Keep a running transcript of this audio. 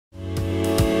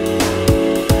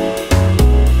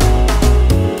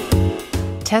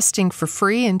Testing for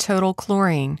free and total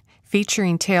chlorine,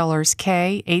 featuring Taylor's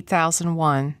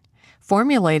K8001,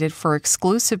 formulated for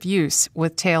exclusive use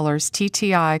with Taylor's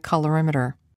TTI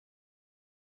colorimeter.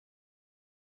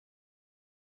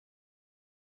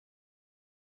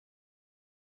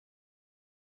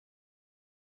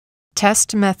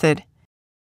 Test method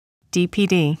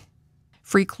Dpd.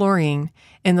 Free chlorine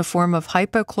in the form of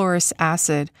hypochlorous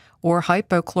acid or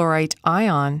hypochlorite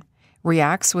ion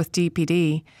reacts with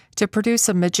Dpd to produce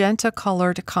a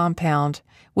magenta-colored compound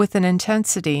with an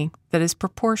intensity that is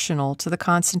proportional to the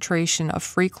concentration of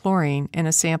free chlorine in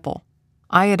a sample.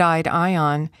 Iodide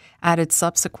ion, added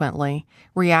subsequently,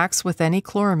 reacts with any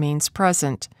chloramines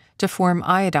present to form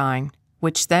iodine,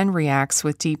 which then reacts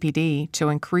with Dpd to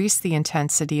increase the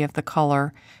intensity of the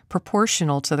color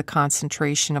proportional to the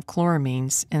concentration of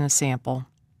chloramines in a sample.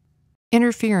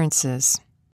 Interferences.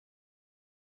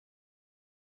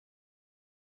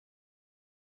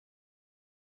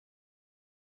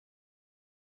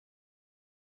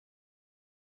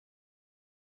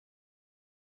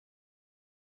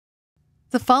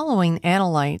 The following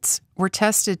analytes were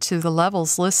tested to the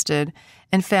levels listed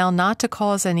and found not to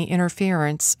cause any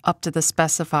interference up to the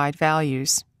specified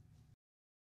values.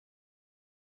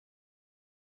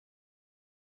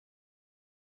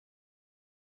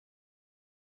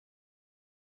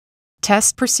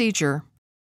 Test procedure.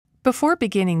 Before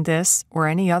beginning this or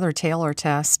any other Taylor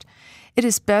test, it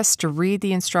is best to read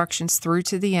the instructions through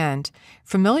to the end.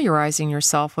 Familiarizing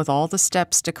yourself with all the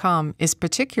steps to come is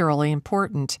particularly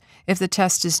important if the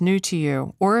test is new to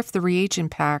you or if the reagent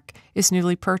pack is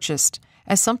newly purchased,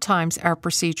 as sometimes our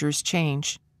procedures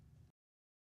change.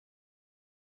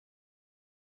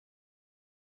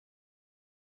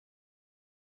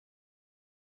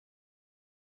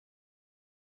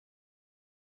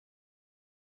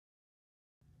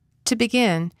 To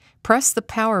begin, press the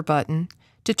power button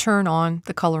to turn on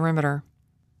the colorimeter.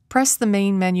 Press the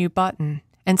main menu button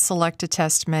and select a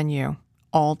test menu,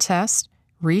 All Test,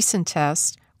 Recent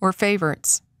Test, or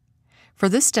Favorites. For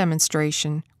this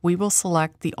demonstration, we will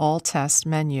select the All Test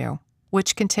menu,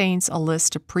 which contains a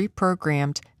list of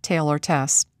pre-programmed Taylor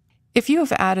tests. If you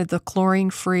have added the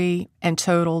chlorine-free and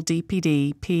total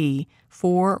Dpd P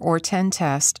 4 or 10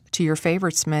 test to your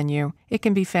Favorites menu, it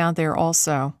can be found there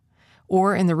also,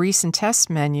 or in the Recent Test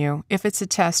menu if it's a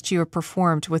test you have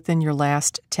performed within your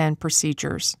last 10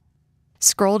 procedures.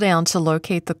 Scroll down to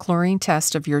locate the chlorine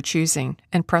test of your choosing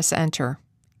and press Enter.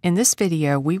 In this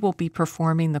video, we will be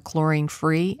performing the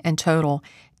chlorine-free and total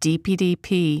Dpd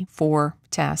P4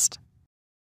 test.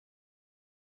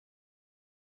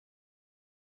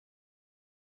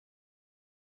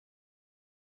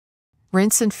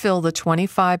 Rinse and fill the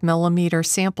 25 mm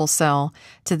sample cell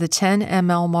to the 10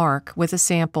 ml mark with a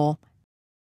sample,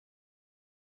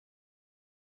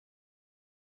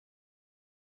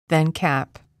 then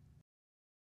cap.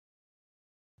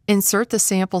 Insert the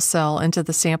sample cell into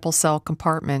the sample cell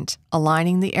compartment,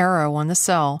 aligning the arrow on the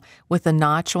cell with the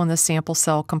notch on the sample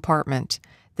cell compartment,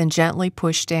 then gently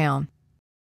push down.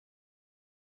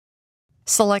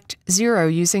 Select 0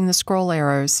 using the scroll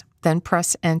arrows, then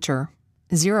press Enter.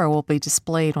 0 will be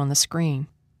displayed on the screen.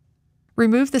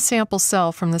 Remove the sample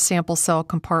cell from the sample cell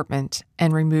compartment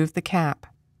and remove the cap.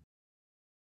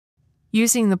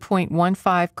 Using the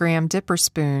 0.15 gram dipper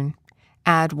spoon,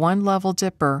 add 1 level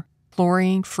dipper,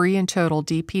 chlorine free and total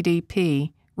Dpd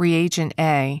P, reagent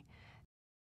A,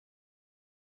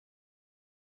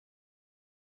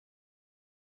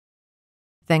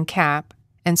 then cap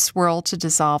and swirl to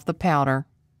dissolve the powder.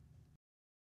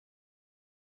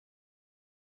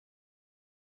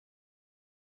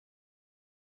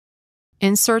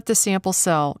 Insert the sample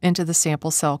cell into the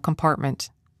sample cell compartment.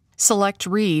 Select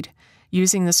Read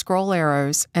using the scroll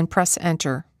arrows and press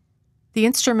Enter. The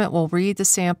instrument will read the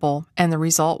sample and the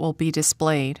result will be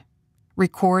displayed.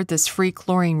 Record this free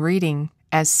chlorine reading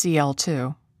as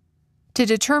Cl2. To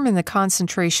determine the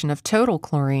concentration of total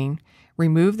chlorine,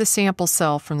 remove the sample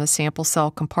cell from the sample cell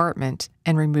compartment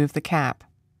and remove the cap.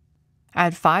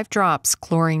 Add 5 drops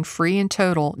chlorine free and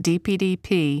total Dpd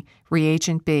P,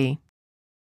 reagent B.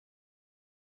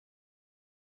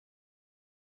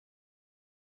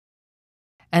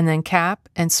 And then cap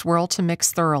and swirl to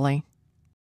mix thoroughly.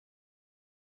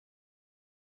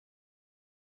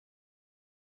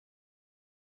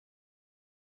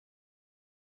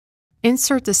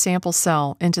 Insert the sample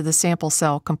cell into the sample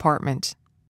cell compartment.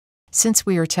 Since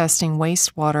we are testing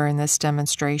wastewater in this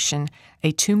demonstration,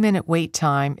 a 2-minute wait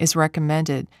time is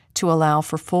recommended to allow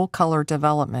for full color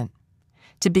development.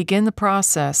 To begin the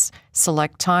process,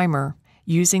 select Timer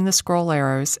using the scroll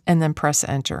arrows and then press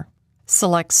Enter.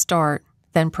 Select Start,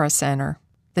 then press Enter.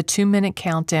 The 2-minute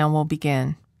countdown will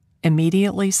begin.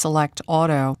 Immediately select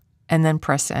Auto and then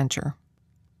press Enter.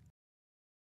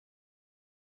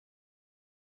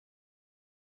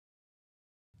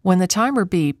 When the timer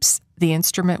beeps, the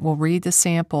instrument will read the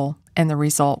sample and the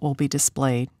result will be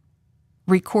displayed.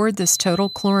 Record this total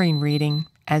chlorine reading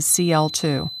as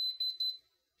Cl2.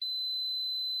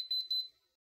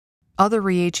 Other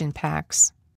reagent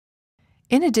packs.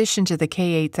 In addition to the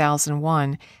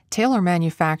K8001, Taylor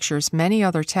manufactures many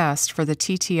other tests for the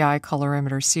TTI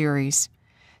colorimeter series.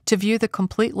 To view the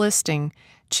complete listing,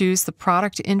 choose the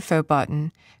Product Info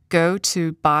button, go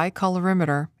to Buy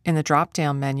Colorimeter in the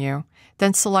drop-down menu,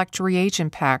 then select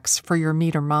Reagent Packs for your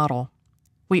meter model.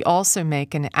 We also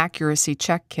make an accuracy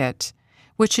check kit,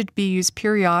 which should be used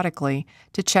periodically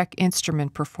to check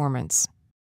instrument performance.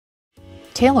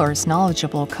 Taylor's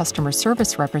knowledgeable customer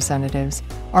service representatives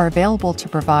are available to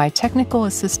provide technical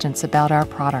assistance about our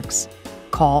products.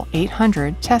 Call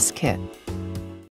 800-TEST-KIT.